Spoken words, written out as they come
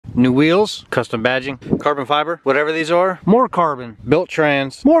New wheels, custom badging, carbon fiber, whatever these are. More carbon, built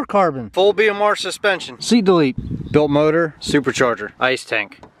trans, more carbon, full BMR suspension, seat delete, built motor, supercharger, ice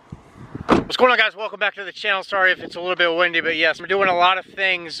tank. What's going on, guys? Welcome back to the channel. Sorry if it's a little bit windy, but yes, we're doing a lot of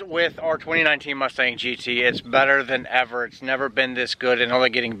things with our 2019 Mustang GT. It's better than ever. It's never been this good and only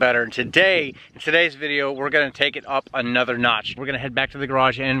getting better. And today, in today's video, we're going to take it up another notch. We're going to head back to the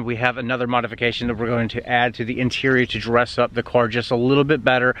garage and we have another modification that we're going to add to the interior to dress up the car just a little bit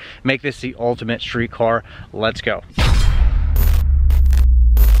better, make this the ultimate street car. Let's go.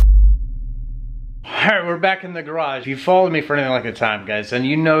 Alright, we're back in the garage. If you followed me for anything like the time, guys, then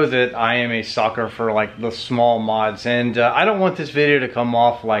you know that I am a sucker for like the small mods, and I don't want this video to come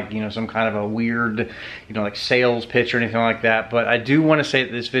off like, you know, some kind of a weird, you know, like sales pitch or anything like that, but I do want to say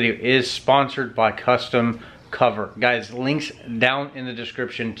that this video is sponsored by Kustom Cover. Guys, links down in the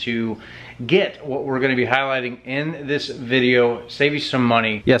description to get what we're going to be highlighting in this video. Save you some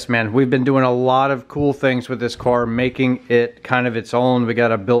money. Yes, man, we've been doing a lot of cool things with this car, making it kind of its own. We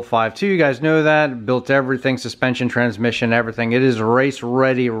got a built 5.2, you guys know that. Built everything, suspension, transmission, everything. It is race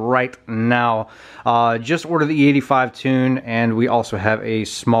ready right now. Just ordered the E85 tune, and we also have a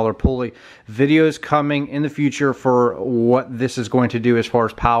smaller pulley. Videos coming in the future for what this is going to do as far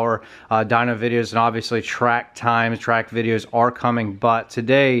as power, dyno videos, and obviously track times, track videos are coming, but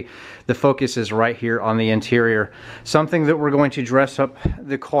today the focus is right here on the interior. Something that we're going to dress up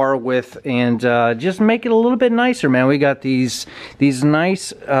the car with and just make it a little bit nicer, man. We got these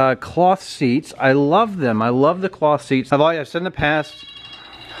nice cloth seats. I love them. I love the cloth seats. I've said in the past,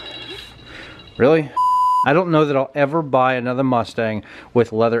 really? I don't know that I'll ever buy another Mustang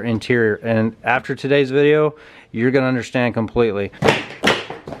with leather interior, and after today's video, you're gonna understand completely.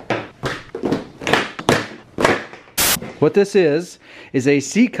 What this is a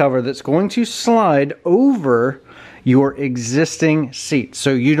seat cover that's going to slide over your existing seat.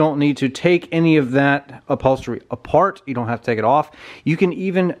 So you don't need to take any of that upholstery apart. You don't have to take it off. You can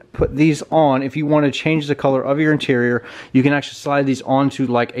even put these on if you want to change the color of your interior. You can actually slide these onto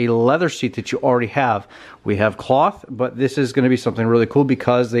like a leather seat that you already have. We have cloth, but this is going to be something really cool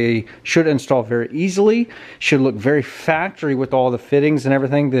because they should install very easily. Should look very factory with all the fittings and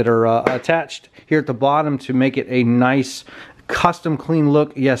everything that are attached here at the bottom to make it a nice custom clean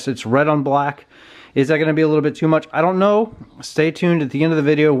look. Yes, it's red on black. Is that going to be a little bit too much? I don't know. Stay tuned at the end of the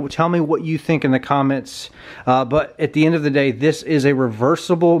video. Tell me what you think in the comments. But at the end of the day, this is a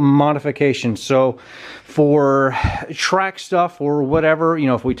reversible modification. So for track stuff or whatever, you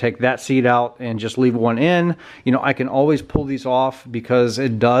know, if we take that seat out and just leave one in, you know, I can always pull these off because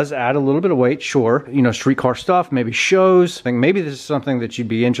it does add a little bit of weight, sure. You know, street car stuff, maybe shows. I think maybe this is something that you'd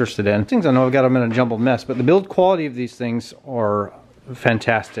be interested in. Things I know I've got them in a jumbled mess, but the build quality of these things are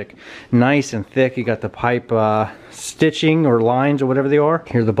fantastic. Nice and thick. You got the pipe stitching or lines or whatever they are.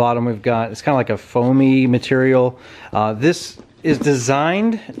 Here at the bottom we've got, it's kind of like a foamy material. This is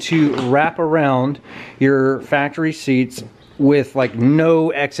designed to wrap around your factory seats with like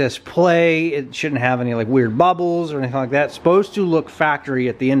no excess play. It shouldn't have any like weird bubbles or anything like that. It's supposed to look factory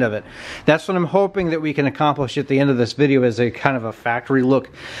at the end of it. That's what I'm hoping that we can accomplish at the end of this video, as a kind of a factory look.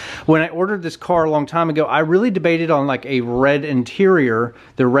 When I ordered this car a long time ago, I really debated on like a red interior,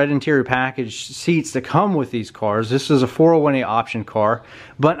 the red interior package seats that come with these cars. This is a 401A option car,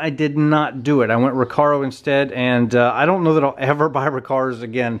 but I did not do it. I went Recaro instead, and I don't know that I'll ever buy Recaros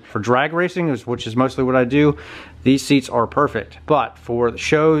again. For drag racing, which is mostly what I do, these seats are perfect, but for the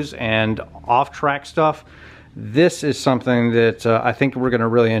shows and off-track stuff, this is something that I think we're going to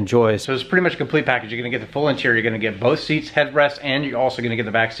really enjoy. So it's pretty much a complete package. You're going to get the full interior, you're going to get both seats, headrests, and you're also going to get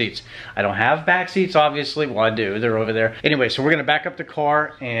the back seats. I don't have back seats, obviously. Well, I do. They're over there. Anyway, so we're going to back up the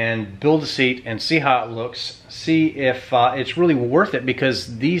car and build a seat and see how it looks. See if it's really worth it,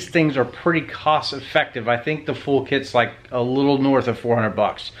 because these things are pretty cost effective. I think the full kit's like a little north of 400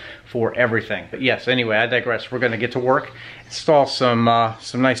 bucks for everything. But yes, anyway, I digress. We're going to get to work, install some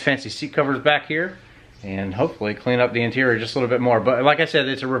nice fancy seat covers back here, and hopefully clean up the interior just a little bit more. But like I said,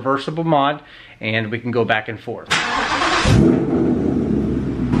 it's a reversible mod, and we can go back and forth.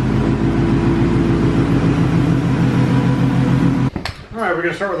 Alright, we're going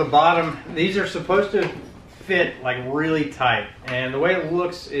to start with the bottom. These are supposed to fit like really tight, and the way it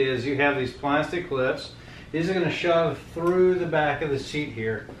looks is you have these plastic clips. These are going to shove through the back of the seat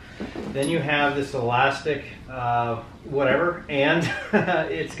here. Then you have this elastic whatever, and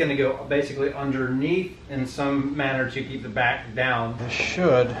it's going to go basically underneath in some manner to keep the back down. This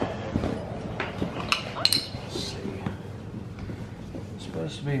should, let's see, it's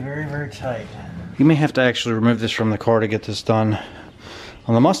supposed to be very, very tight. You may have to actually remove this from the car to get this done.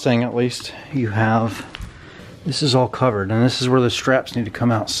 On the Mustang, at least, you have this is all covered, and this is where the straps need to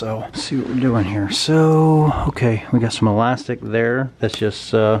come out. So let's see what we're doing here. So, okay, we got some elastic there. That's just,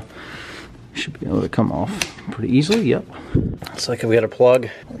 should be able to come off pretty easily, yep. Looks like we got a plug.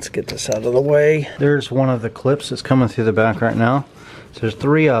 Let's get this out of the way. There's one of the clips that's coming through the back right now. So there's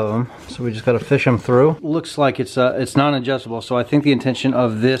 3 of them, so we just got to fish them through. Looks like it's non-adjustable, so I think the intention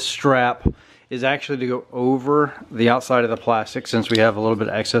of this strap is actually to go over the outside of the plastic, since we have a little bit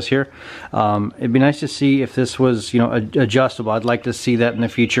of excess here. It'd be nice to see if this was, you know, adjustable. I'd like to see that in the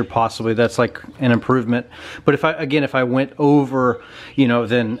future, possibly. That's like an improvement. But if I went over, you know,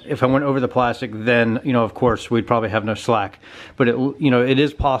 then if I went over the plastic, then, you know, of course, we'd probably have no slack. But it, you know, it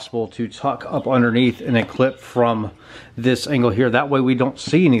is possible to tuck up underneath and then clip from this angle here. That way we don't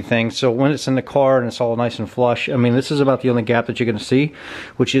see anything. So when it's in the car and it's all nice and flush, I mean, this is about the only gap that you're going to see,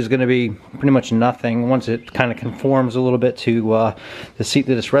 which is going to be pretty much nothing once it kind of conforms a little bit to the seat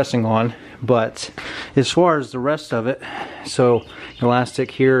that it's resting on. But as far as the rest of it, so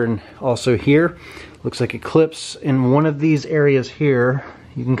elastic here and also here, looks like it clips in one of these areas here.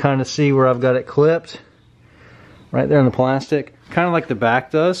 You can kind of see where I've got it clipped right there in the plastic, kind of like the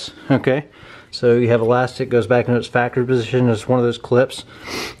back does. Okay, so you have elastic, goes back into its factory position as one of those clips,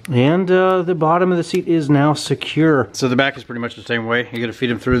 and the bottom of the seat is now secure. So the back is pretty much the same way. You're gonna feed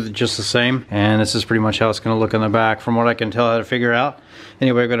them through just the same, and this is pretty much how it's gonna look on the back from what I can tell how to figure out.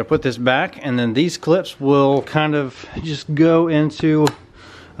 Anyway, I'm gonna put this back, and then these clips will kind of just go into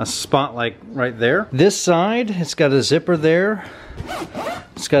a spot like right there. This side, it's got a zipper there.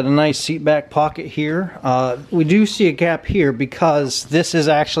 It's got a nice seat back pocket here. We do see a gap here because this is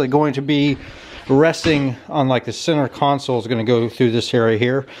actually going to be resting on, like, the center console is going to go through this area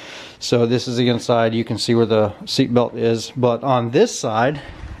here. So this is the inside. You can see where the seat belt is. But on this side,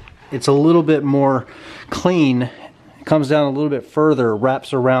 it's a little bit more clean. It comes down a little bit further,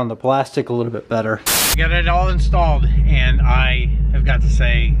 wraps around the plastic a little bit better. We got it all installed, and I have got to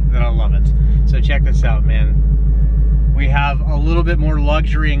say that I love it. So check this out, man. We have a little bit more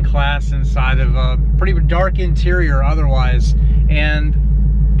luxury and class inside of a pretty dark interior otherwise.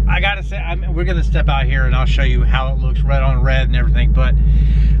 And I gotta say, we're gonna step out here and I'll show you how it looks red on red and everything. But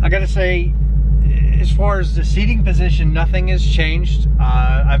I gotta say, as far as the seating position, nothing has changed.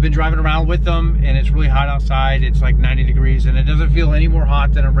 I've been driving around with them, and it's really hot outside. It's like 90 degrees, and it doesn't feel any more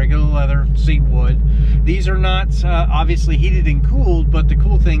hot than a regular leather seat would. These are not obviously heated and cooled, but the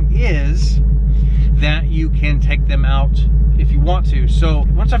cool thing is that you can take them out if you want to. So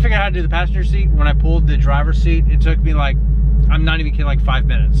once I figured out how to do the passenger seat, when I pulled the driver's seat, it took me, like, I'm not even kidding, like 5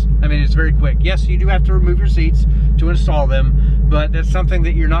 minutes. I mean, it's very quick. Yes, you do have to remove your seats to install them, but that's something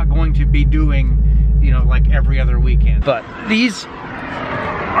that you're not going to be doing, you know, like every other weekend. But these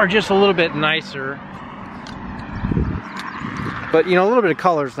are just a little bit nicer. But, you know, a little bit of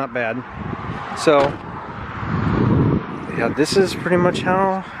color is not bad. So yeah, this is pretty much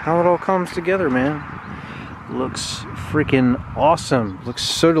how it all comes together, man. Looks freaking awesome. Looks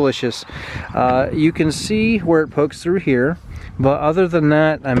so delicious. You can see where it pokes through here, but other than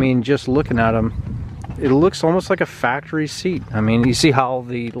that, I mean, just looking at them, it looks almost like a factory seat. I mean, you see how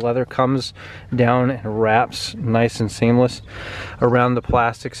the leather comes down and wraps nice and seamless around the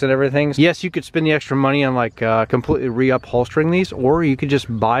plastics and everything. Yes, you could spend the extra money on, like, completely re-upholstering these, or you could just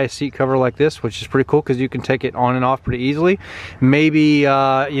buy a seat cover like this, which is pretty cool because you can take it on and off pretty easily. Maybe you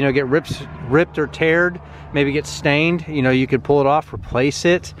know, get ripped or teared, maybe get stained, you know, you could pull it off, replace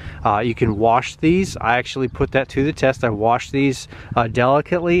it. You can wash these. I actually put that to the test. I washed these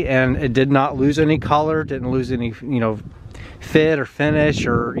delicately, and it did not lose any color, didn't lose any, you know, fit or finish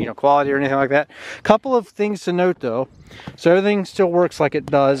or, you know, quality or anything like that. Couple of things to note though. So everything still works like it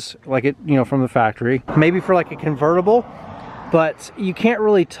does, like it, you know, from the factory. Maybe for like a convertible, but you can't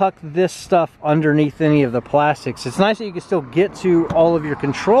really tuck this stuff underneath any of the plastics. It's nice that you can still get to all of your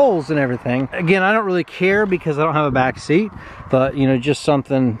controls and everything. Again, I don't really care because I don't have a back seat, but, you know, just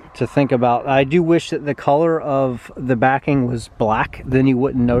something to think about. I do wish that the color of the backing was black, then you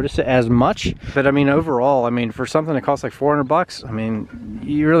wouldn't notice it as much. But I mean, overall, I mean, for something that costs like 400 bucks, I mean,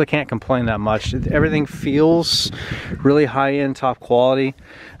 you really can't complain that much. Everything feels really high-end, top quality.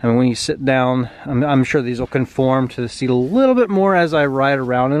 I mean, when you sit down, I'm sure these will conform to the seat a little bit more as I ride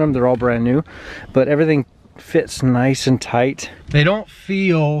around in them. They're all brand new, but everything fits nice and tight. They don't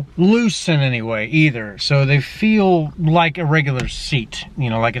feel loose in any way either, so they feel like a regular seat,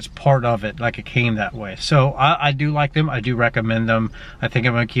 you know, like it's part of it, like it came that way. So I do like them. I do recommend them. I think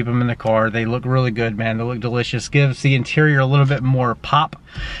I'm gonna keep them in the car. They look really good, man. They look delicious. Gives the interior a little bit more pop.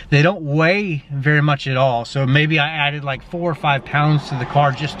 They don't weigh very much at all, so maybe I added like 4 or 5 pounds to the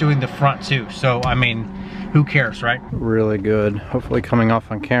car just doing the front too. So I mean, who cares, right? Really good. Hopefully coming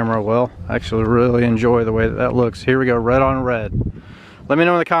off on camera well. I actually really enjoy the way that that looks. Here we go, red on red. Let me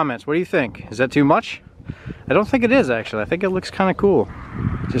know in the comments, what do you think? Is that too much? I don't think it is, actually. I think it looks kind of cool.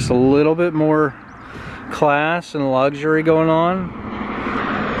 Just a little bit more class and luxury going on.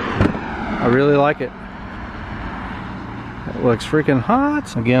 I really like it. It looks freaking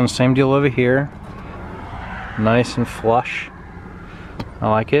hot. Again, same deal over here. Nice and flush. I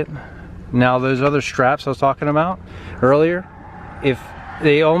like it. Now those other straps I was talking about earlier, if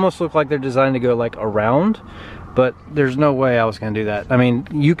they almost look like they're designed to go like around, but there's no way I was gonna do that. I mean,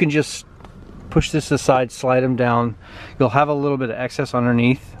 you can just push this aside, slide them down. You'll have a little bit of excess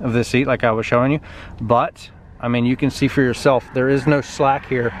underneath of the seat like I was showing you, but I mean, you can see for yourself, there is no slack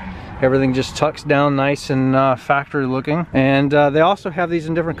here. Everything just tucks down nice and factory looking. And they also have these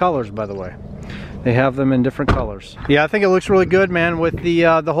in different colors, by the way. They have them in different colors. Yeah, I think it looks really good, man, with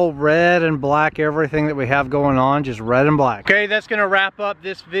the whole red and black, everything that we have going on, just red and black. Okay, that's gonna wrap up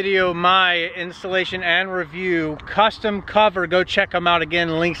this video, my installation and review. Kustom cover, go check them out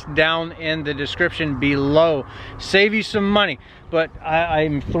again, links down in the description below. Save you some money, but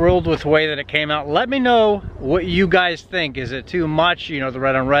I'm thrilled with the way that it came out. Let me know what you guys think. Is it too much? You know, the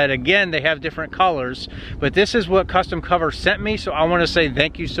red on red, again, they have different colors, but this is what Kustom Cover sent me, so I wanna say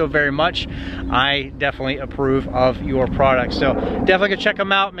thank you so very much. I definitely approve of your product. So definitely go check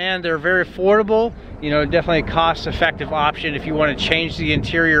them out, man. They're very affordable, you know, definitely a cost-effective option if you want to change the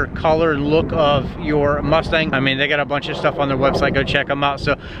interior color and look of your Mustang. I mean, they got a bunch of stuff on their website. Go check them out.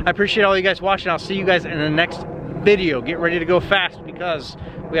 So I appreciate all you guys watching. I'll see you guys in the next video. Get ready to go fast because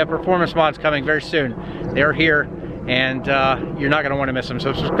we have performance mods coming very soon. They're here and you're not going to want to miss them.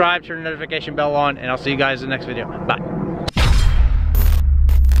 So subscribe, turn the notification bell on, and I'll see you guys in the next video. Bye.